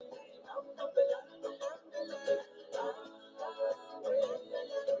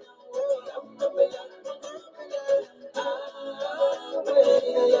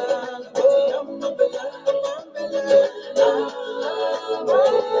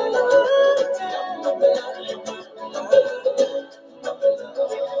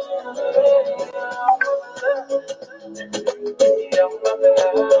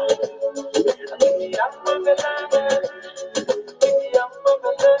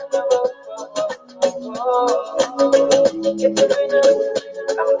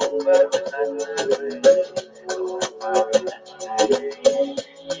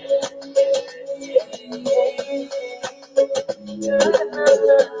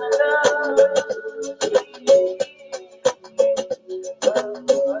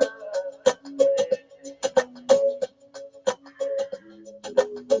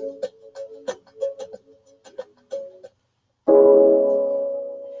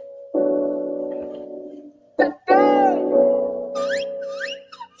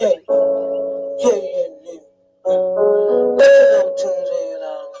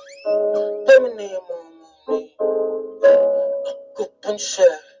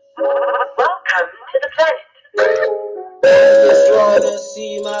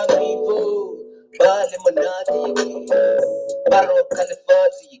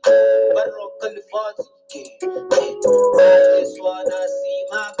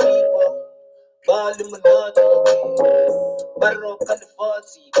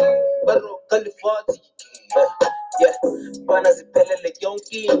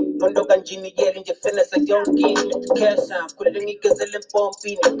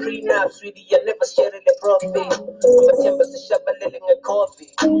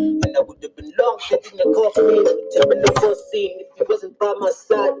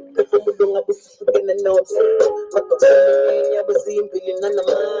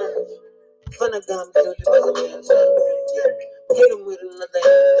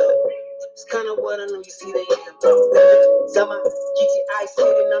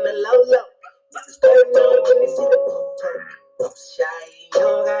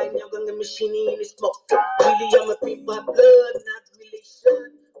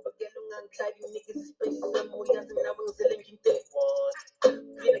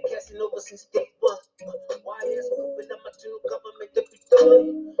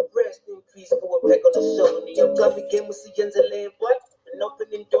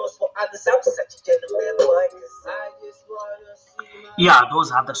Yeah,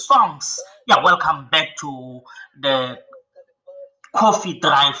 those are the songs. Yeah, welcome back to the Coffee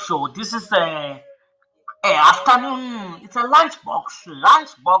Drive Show. This is a afternoon. It's a lunchbox.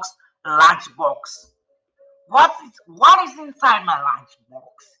 What is inside my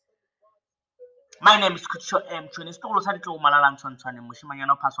lunchbox? My name is Kucho M. Chuni. Stolo sadi to malala ntsontshwane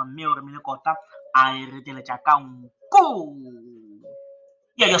moshimanyana o phaswa mme o re melekota a e reteletša ka nko.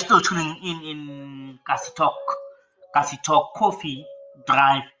 Yeah, you're still tuning in Kasi Talk Coffee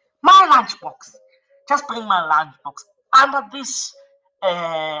Drive. My lunchbox. Just bring my lunchbox. Under this,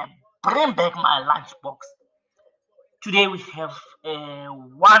 bring back my lunchbox. Today we have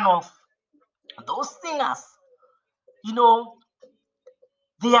one of those singers. You know,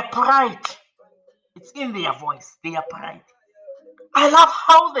 their pride. It's in their voice. Their pride. I love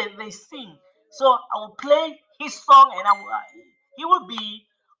how they sing. So I will play his song, and he will be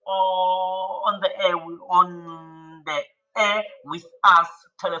on the air with us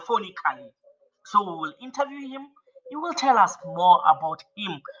telephonically. So we will interview him. He will tell us more about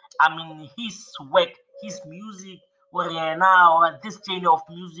him. I mean, his work, his music, where he is now, this journey of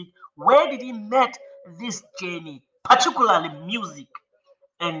music. Where did he met this journey, particularly music,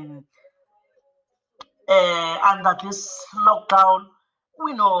 and under this lockdown,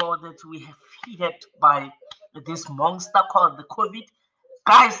 we know that we have hit by this monster called the COVID.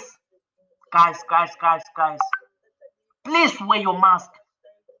 Guys, guys, please wear your mask.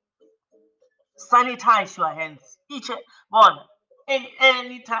 Sanitize your hands.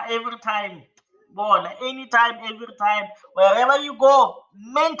 Anytime, every time. Anytime, every time. Wherever you go,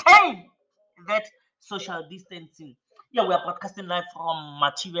 maintain that social distancing. Yeah, we are broadcasting live from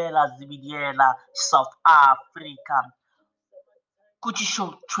Matiwela, Zibidiela, South Africa.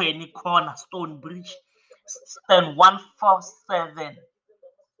 Kuchisho Training Corner, Stonebridge, stand 147.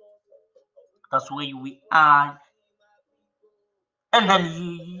 That's where we are. And then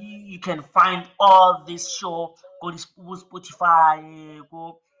you can find all this show. Go to Spotify,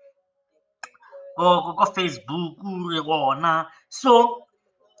 go Facebook, So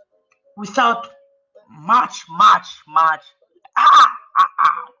without much, where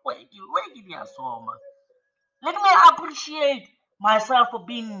did you so much? Let me appreciate myself for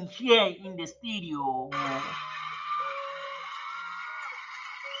being here in the studio.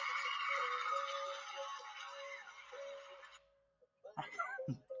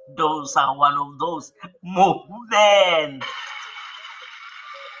 Those are one of those movements.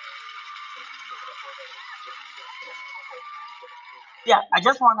 Yeah, I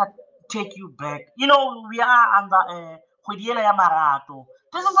just want to take you back. You know, we are under Kgwediela ya Marato.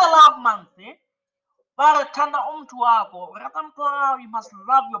 This is a love month, eh? You must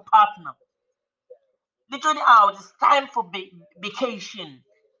love your partner. literally out. It's time for vacation.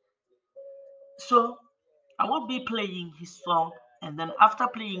 So I will be playing his song, and then after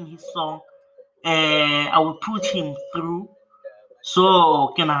playing his song, I will put him through.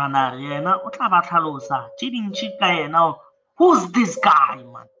 So ke nagana yena o tla ba tlhalosa tse dintsi ka yena. Who's this guy,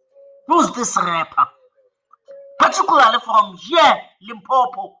 man? Who's this rapper? Particularly from here,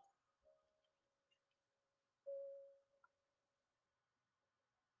 Limpopo.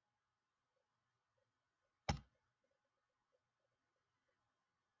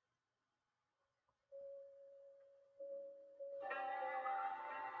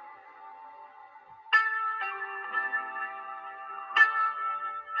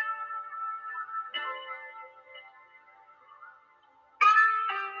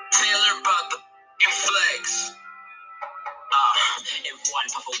 Taylor about the flex. If one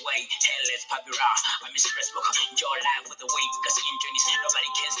puff away, hell let's pop it out. I'm Mr. Smoker, your life with the weight, cause in journeys, nobody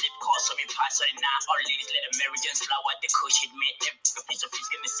can slip, cause so me pass on it now. All ladies let Americans flower, the kush hit me, every piece of fish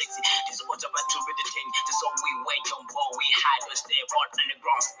getting sexy. This is what's about to be the thing. This is all we wait on, boy, we hide, we stay out on the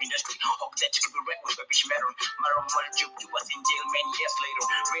ground. Industry, hope that you could be wrecked with a bitch metal. Maroon Muljuk, you was in jail many years later.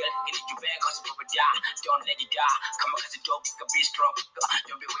 Real, get you back, cause you probably die. Don't let it die. Come on, cause the dope, a beast drop.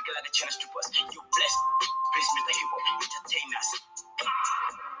 Don't be wicked like a chance to us. You blessed. Please, Mr. Hippo, entertain us.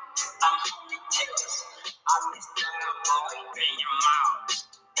 I'm homie Tails. I'm Mr. Boy. Bang your mouth.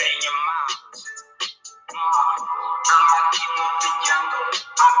 Bang your mouth. I'm a king of the jungle.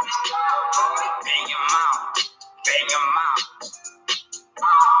 I'm Mr. Boy. Bang your mouth. Bang your mouth.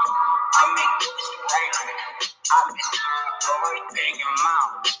 I'm a ghost rider. I'm Mr. Boy. Bang your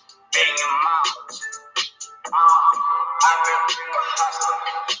mouth. Bang your mouth. I'm a real hustler.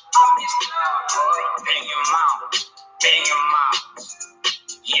 I'm Mr. Boy. Bang your mouth. Bang your mouth.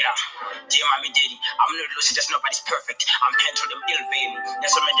 Yeah, dear mommy daddy, I'm not losing, just nobody's perfect. I'm paying through them ill baby.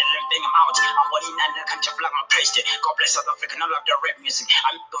 There's so many them thing I'm out. I'm one in and I can't flag my president. God bless South Africa, I love their rap music.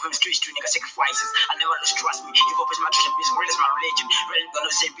 I'm going from streets to nigga sacrifices. I never lose trust me. Hip hop is my tradition, music real is my religion. Really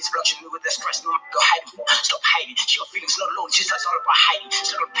gonna say peace production me with the stress. No go hiding for. Stop hiding. She your feelings not alone. She's like all about hiding.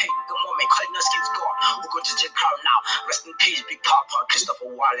 Still pain. The moment calling us kids gone. We're going to take crown now. Rest in peace, Big Papa,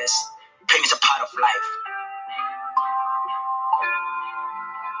 Christopher Wallace. Pain is a part of life.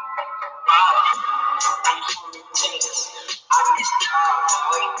 I'm homie Tails. I'm Mr.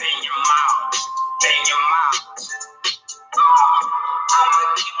 Boy. Bang your mouth. Bang your mouth. I'm a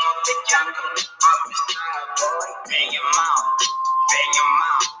king of the jungle. I'm Mr. Boy. Bang your mouth. Bang your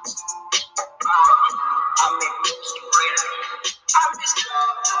mouth. I'm a ghost rider. I'm Mr.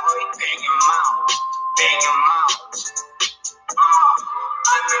 Boy. Bang your mouth. Bang your mouth.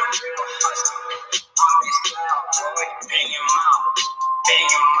 I'm a real hustler. I'm Mr. Boy. Bang your mouth. Bang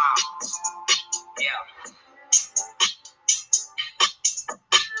your mouth. Yeah.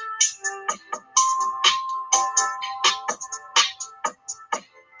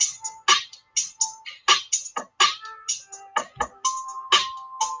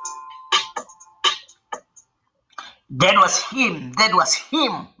 That was him. That was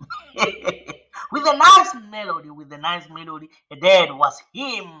him. With a nice melody. With a nice melody. That was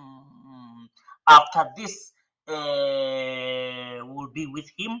him. After this, we'll be with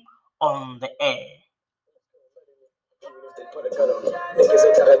him on the air. Niggas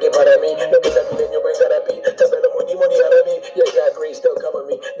ain't trying to get para mí. Lo que está pidiendo buen therapy. Tapelo money money out of me. Yeah, God grace still cover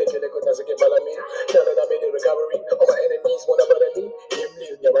me. Nigga, they could not get para mí. Now that I'm in recovery, all my enemies wanna bother me. Him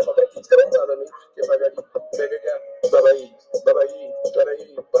leave me, my mother keeps going bother me. If I got it, beg again. Baba E, Baba E, Baba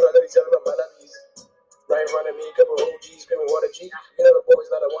E, Baba E, Baba E. Right in front of me, couple OGs screaming what a G. You know the boys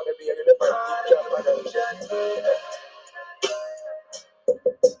that I wanna be. I get the deep drop like a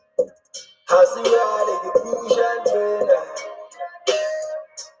Hasiwale the Pushan Trainer.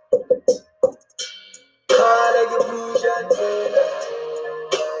 Kale the Pushan Trainer.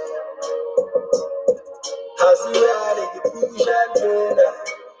 Hasiwale the Pushan Trainer.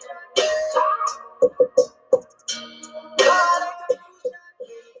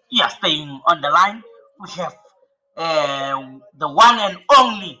 Yeah, staying on the line, we have the one and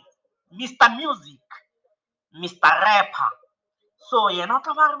only Mr. Music, Mr. Rapper. So you're not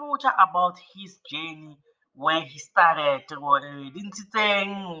much about his journey, where he started, what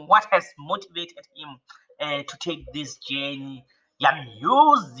has motivated him to take this journey. Yeah,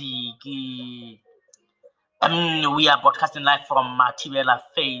 music. We are broadcasting live from TVLA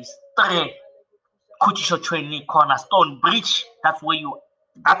Phase 3, Kuchisho Training Cornerstone Bridge. That's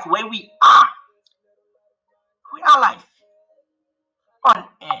where we are. We are live on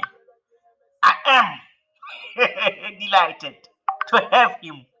air. I am delighted to have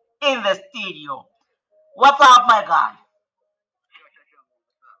him in the studio. What's up, my guy?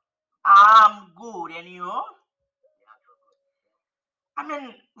 I'm good, and you? I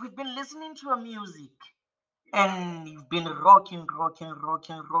mean, we've been listening to your music, and you've been rocking, rocking,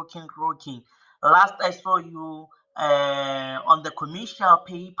 rocking, rocking, rocking. Last I saw you on the commercial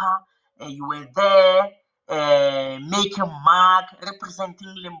paper, you were there making mark,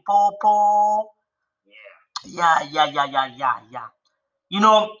 representing Limpopo. Yeah, yeah, yeah, yeah, yeah, yeah. You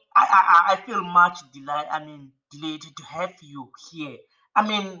know, I feel much delighted to have you here. I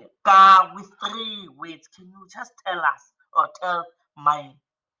mean, with 3 words, can you just tell us or tell my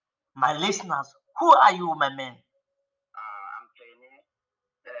my listeners who are you, my man?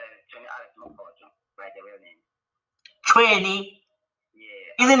 Trainee,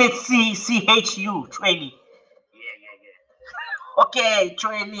 isn't it CHU trainee? Okay,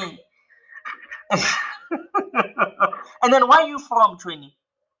 trainee. And then where are you from, trainee?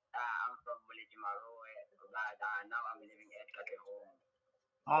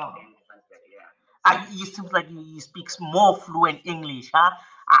 Oh. You seems like you speaks more fluent English, huh?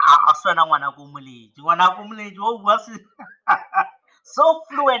 I swear na ngwana ko moleji. Ngwana ko moleji, oh, what's it? So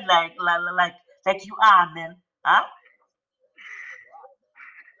fluent like you are, man. Huh?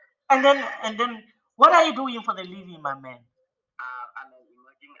 And then what are you doing for the living, my man?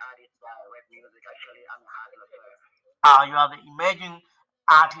 You are the emerging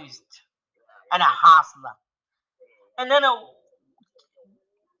artist and a hustler. And then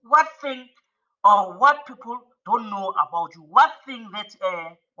what thing or what people don't know about you? What thing that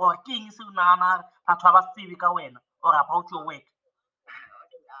or things you nana or about your work?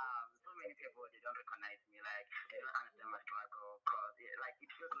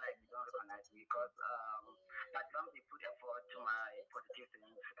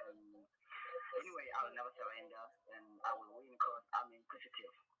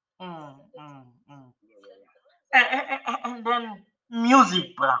 Mm, mm, mm. And then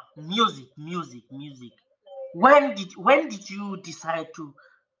music, bruh. Music. When did you decide to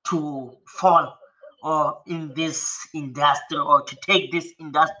fall or in this industry or to take this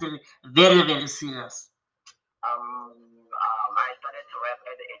industry very very serious?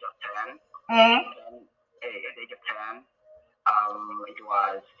 Mm.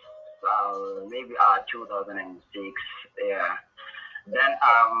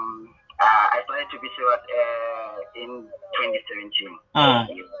 Mm.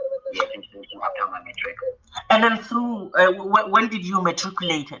 And then through when did you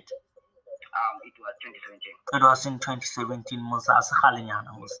matriculate it? It was in 2017, Musa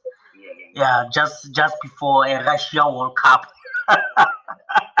Halinyana was. Yeah, just before a Russia World Cup.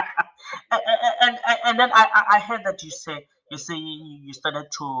 And then I heard that you say you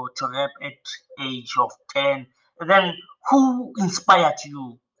started to rap at age of 10. Then who inspired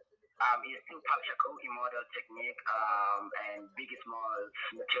you?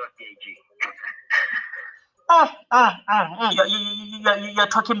 You're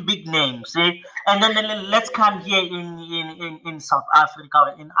talking big names, eh? And then let's come here in South Africa,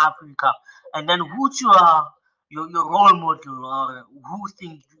 or in Africa, and then who's your role model, or who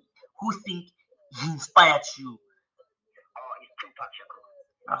think he inspired you?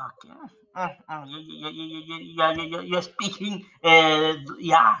 Okay. You're speaking,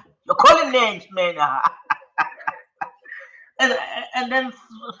 yeah, you're calling names, man. and, and then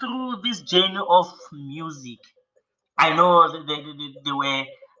through this journey of music, I know that there were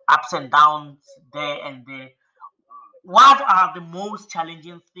ups and downs there and there. What are the most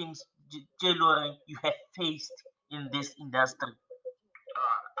challenging things, J. you have faced in this industry?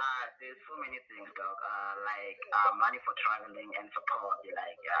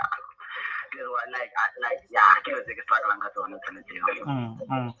 Mm,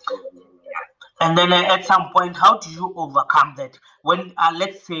 mm. And then at some point, how do you overcome that? When,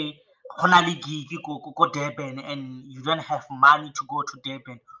 let's say, honali gig go Durban and you don't have money to go to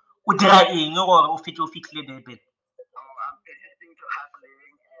Durban, o dira eng gore o fitlhe Durban?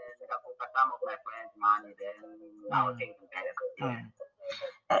 Mm.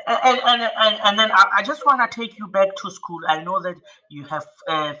 And then I just want to take you back to school. I know that you have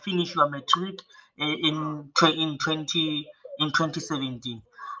finished your matric in 2017.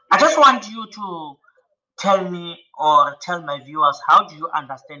 I just want you to tell me or tell my viewers, how do you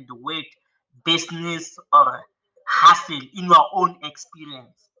understand the word business or hustle in your own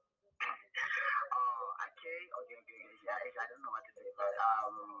experience?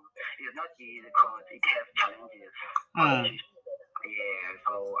 Mm.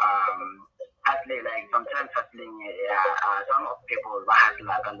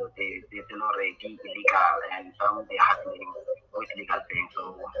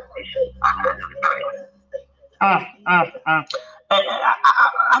 Mm, mm, mm.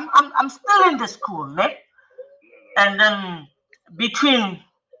 I I'm still in the school, ne? And then between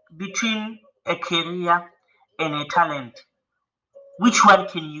a career and a talent, which one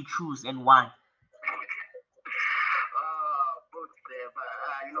can you choose and why? Both,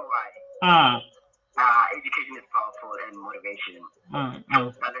 but you know why? Education is powerful and motivation.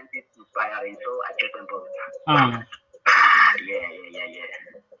 Talent is inspiring, so I choose them both. Yeah.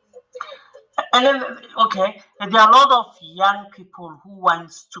 And then, okay, there are a lot of young people who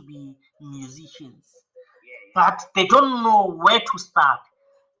wants to be musicians, but they don't know where to start.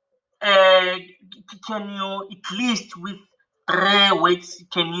 Can you, at least with 3 words,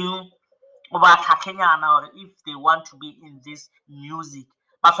 can you, or if they want to be in this music,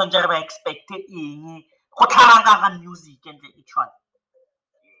 but ba expect eng go tlhalang music and each one?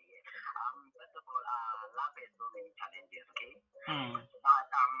 First of all, love has so many challenges, okay?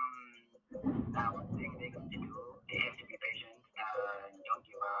 But one thing they got to do, they have to be patient and don't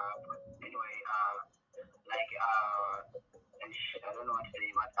give up. Anyway, I don't know what to say,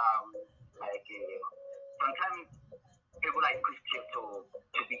 but sometimes people like push you to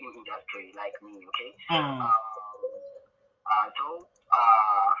be in industry like me, okay?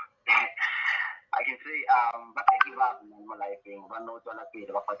 I can say but I give up in my life one note on a page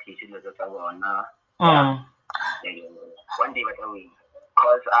of a teacher that I want one day but I win.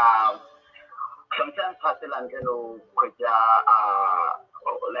 Because sometimes hustle and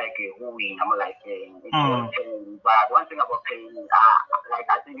like who win I'm like but one thing about pain like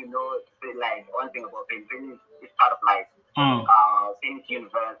I think like one thing about pain is part of life. Pain is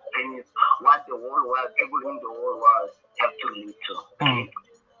universe, pain is what the whole world, people in the whole world have to relate to. Okay?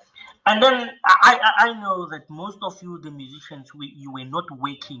 And then I know that most of you, the musicians, you were not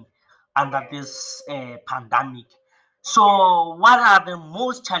working under this pandemic. So, what are the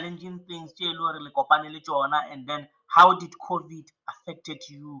most challenging things, and then how did COVID affected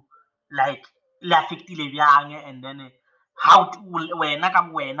you? Like, and then how wena ka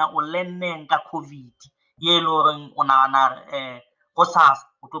wena o lenneng ka COVID ye le goreng o nagana go SARS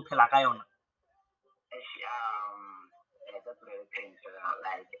o tlo phela ka yona? That's really painful.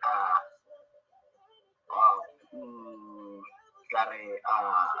 Like I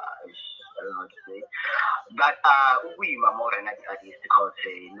don't know what to say. But we are more than artists because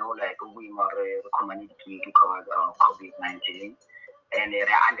like we are community because of COVID-19. And I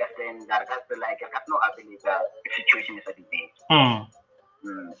understand that that's like I have no ability the situation is a disease.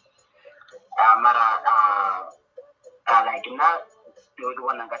 Like now the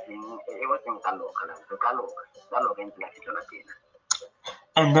one that everything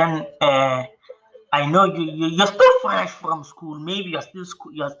and then I know you're still fresh from school. Maybe you're still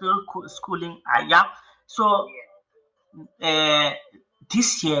schooling. Yeah. So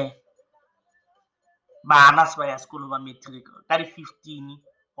this year, bana ba ya school ba matric ka di 15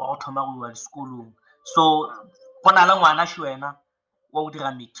 wa go thoma go ya sekolong. So go na le ngwana wena wa go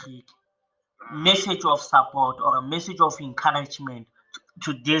dira matric. Message of support or a message of encouragement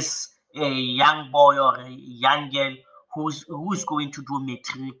to this young boy or a young girl who's going to do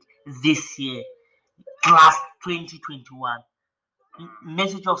matric this year, class 2021.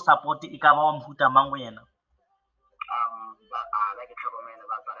 Message of support e ka ba wa mohuta mang wena? Like a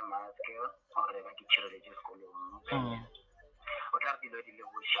about my skill or like a children's school.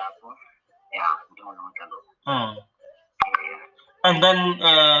 And then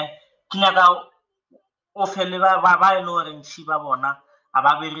ke nyaka o fele ba e le goreng ba bona a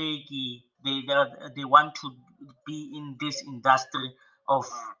ba bereki, they want to be in this industry of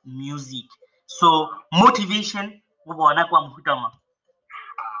music. So motivation go bona kwa mohuta mang?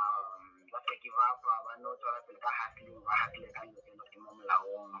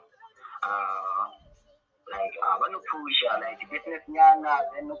 Like when you push like business nyana,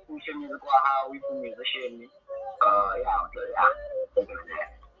 then you push music how we do musician.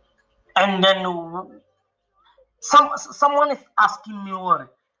 And then someone is asking me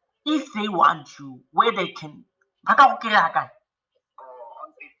if they want you, where they can. On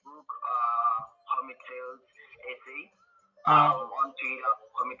Facebook, Comic Sales SA. On Twitter,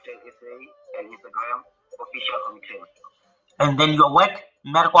 Comic Sales SA, and Instagram, official Comic Sales. And then your work,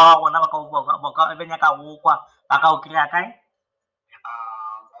 mmereko wa bona ba ka o kry-a kae?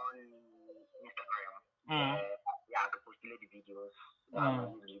 On Instagram. Yeah, I can post the videos.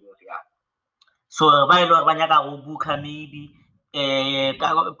 Yeah. So ba e le gore ba nyaka go booka maybe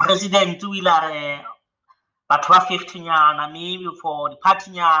president o ile a re batho ba 50 nyana maybe for the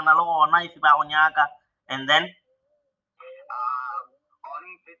party nyana le gona if ba go nyaka. And then on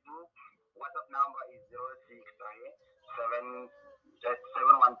Facebook, WhatsApp number is 063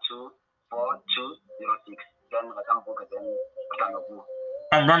 712 4206. Then I can book it, then I can book.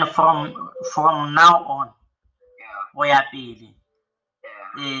 And then from now on, go ya pele.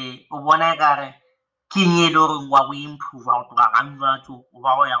 O bona ekare ke eng e le gore wa go improve go tloga ga batho o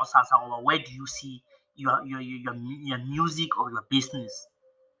ba go ya go sasa goba where do you see your music or your business?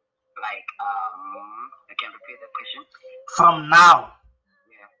 Like, you can repeat the question? From now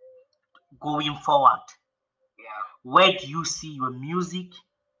going forward, where do you see your music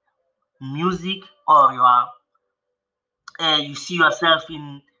or your you see yourself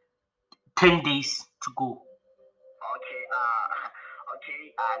in 10 days to go? Okay,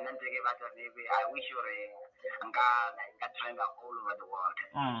 I wish you were trend all over the world.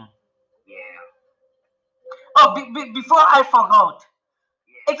 Yeah. Oh, before I forgot,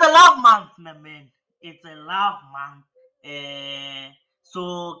 it's a love month, my man. It's a love month.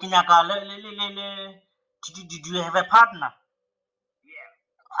 So, Kinyaka, did you have a partner? Yeah.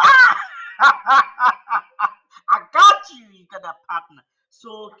 I got you. You got a partner.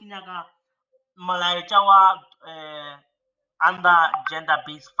 So, Kinyaka, Malaichawa, under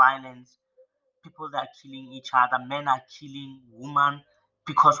gender-based violence, people that are killing each other, men are killing women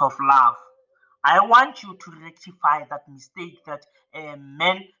because of love. I want you to rectify that mistake that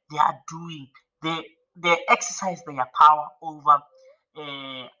men they are doing. They exercise their power over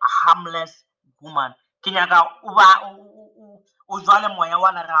a harmless woman.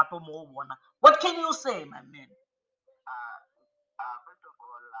 What can you say, my man? First of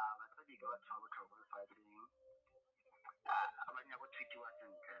all, I got trouble fighting. Abanya go treat you as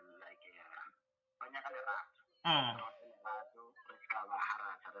like banya ka lerato. Lerato re ska ba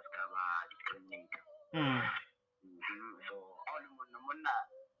harasa re ska ba discriminate. So all monna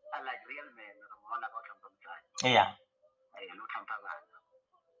I like real men re mona ba tlhompha mosadi. Yeah. No tlhompha bana.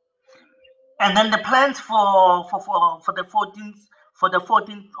 And then the plans for the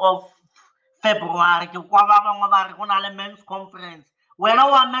 14th of February ke kwa ba bangwe ba re go na le men's conference. Wena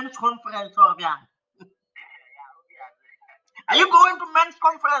wa men's conference or bjang? Are you going to men's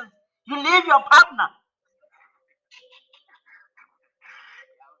conference? You leave your partner.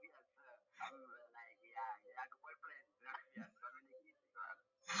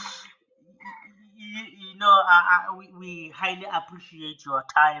 You know, we highly appreciate your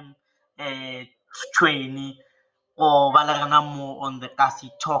time, training or more on the Kasi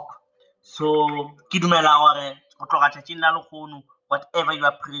talk. So, whatever you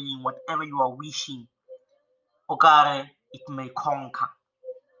are praying, whatever you are wishing, it may conquer.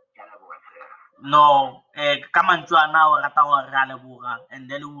 No, and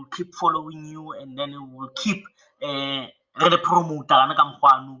then we will keep following you, and then we will keep re promoter.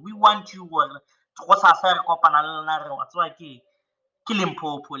 We want you go sa sa re kopana le lena re wa tswa ke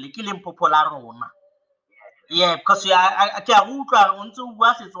Limpopo la rona. Yeah, because ke a go utlwa o ntse o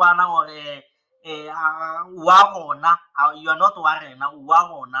bua Setswana gore wa rona, you are not wa rena, wa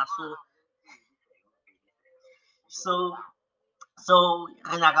rona. So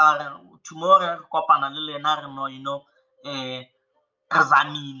re nyaka tomorrow re kopana le lena re no, you know, re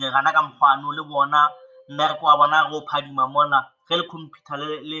zamile gana ka mokgwano le bona mme re kwa bona go phadima mona ge le computer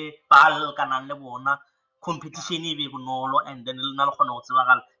le ba lekanang le bona competition e be bonolo, and then le na le kgona go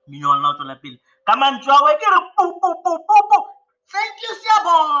tsebagala mmino wa lona o tswela pele ka mantswe a ke re pu. Thank you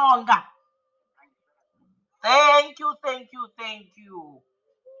Siyabonga. Thank you.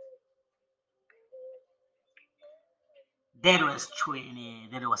 That was training.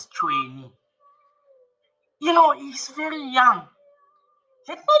 You know, he's very young.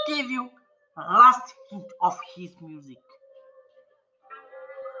 Let me give you a last hint of his music.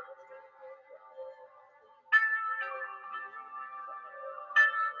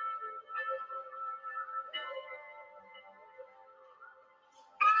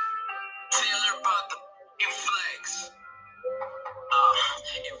 Taylor about the inflex.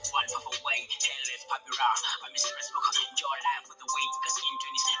 In one of a way, let's pop it out. I'm Mr. Smoke, enjoy life with the way you can skin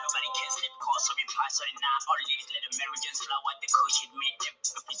 20s. Nobody can sleep, cause of me pass on now. All ladies let Americans fly what the coach it made them.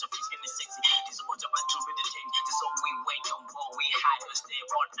 A piece of fish in the sexy. This is what's about to read the thing. This is all we wait on, war. We hide, we stay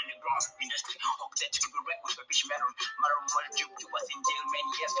all underground. Industry, hope that you be wrecked with a bitch metal. Matter what you was in jail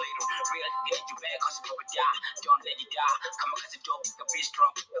many years later. Real, get you back, cause you probably die. Don't let it die. Come on, cause the dope, you can be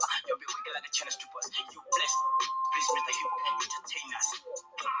strong. You'll be wicked like a channel strippers. You blessed. Please, Mr. Hip Hop, entertain us.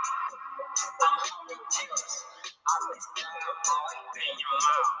 I'm homie Tickles. I'm Mr. Boy. Bang your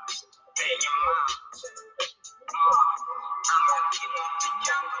mouth. Bang your mouth. I'm a kid of the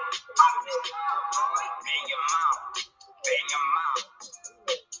jungle. I'm Mr. Boy. Bang your mouth. Bang your mouth.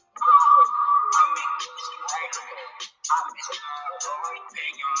 I'm a Mr. Writer. I'm Mr. Boy.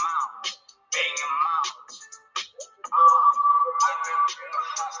 Bang your mouth. Bang your mouth. I'm a real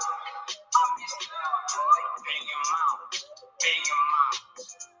hustler. I'm Mr. Boy. Bang your mouth. Bang your mouth.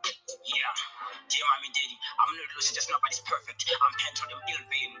 see just nobody's perfect. I'm bent on them ill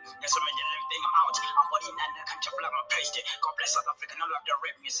vein. There's so many them thing I'm out. I'm body in and I can't just block my page. God bless South Africa, I love the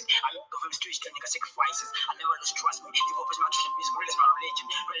rap music. I'm going street to nigga sacrifices. I never lose trust me. Hip hop is my tradition, music real is my religion.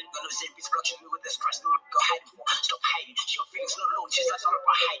 Really gonna say peace production me with the stress. No go hiding for. Stop hiding. Show feelings no loan. She's all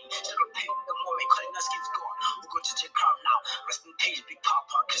about hiding. Still pain. The moment calling us skin's gone. We're going to take crown now. Rest in peace, Big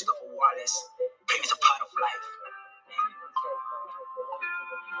Papa, Christopher Wallace. Pain is a part of life.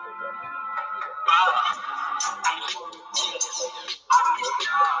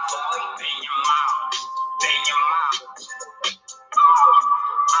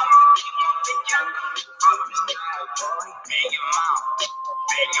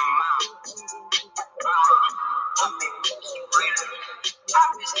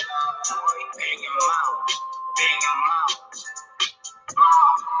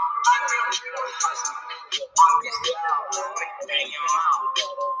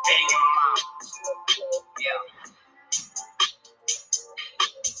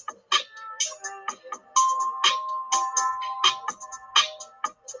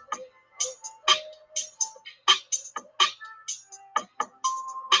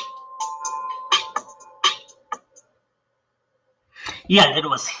 Yeah, that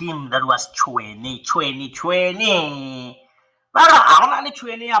was him. That was Chweni. But I only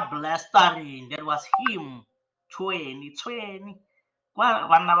Chweni a blastering. That was him. Chweni. Well,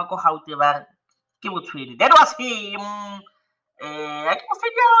 one never go out there. Give it Chweni. That was him. I can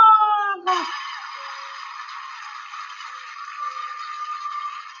figure.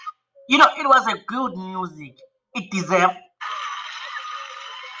 You know, it was a good music. It deserved.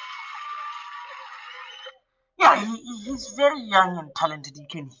 Yeah, he's very young and talented. You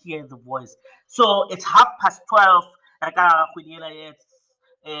can hear the voice. So it's 12:30.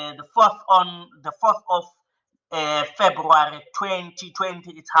 The fourth of February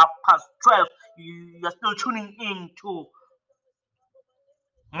 2020. It's 12:30. You're still tuning in to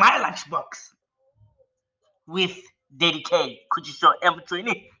my lunchbox with Dedicate. Khutshiso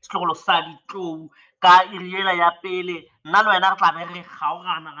M20 setlogolo sa ditlou ka iriela ya pele nna le wena re tla be re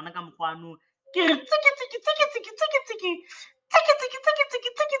kgaogana gana ka mokgwano ke re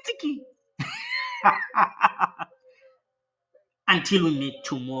tsiki until we meet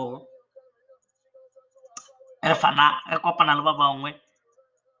tomorrow. Re kopana le ba bangwe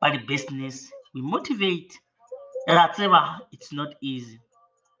ba di-business, we motivate. It's not easy,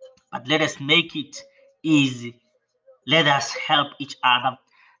 but let us make it easy. Let us help each other.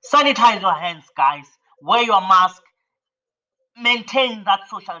 Sanitize your hands, guys. Wear your mask. Maintain that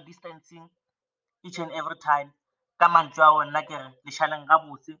social distancing each and every time.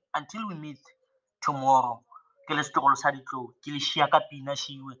 Until we meet tomorrow. Ke le setlogolo sa ditlou ke le shia ka pina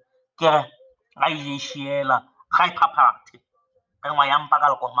shiwe ke re ga e shiela ga e phaphathe re ngwa ya mpa ka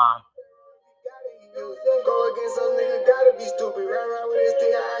lekomana. Go against those niggas, gotta be stupid. Round with this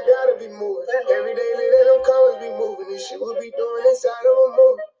thing, I gotta be moving. Every day, let them colors be moving. This shit we be doing inside of a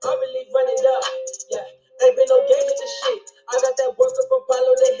movie. I believe run it up, yeah. Ain't been no game with this shit. I got that worker from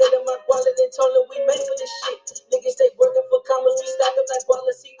Palo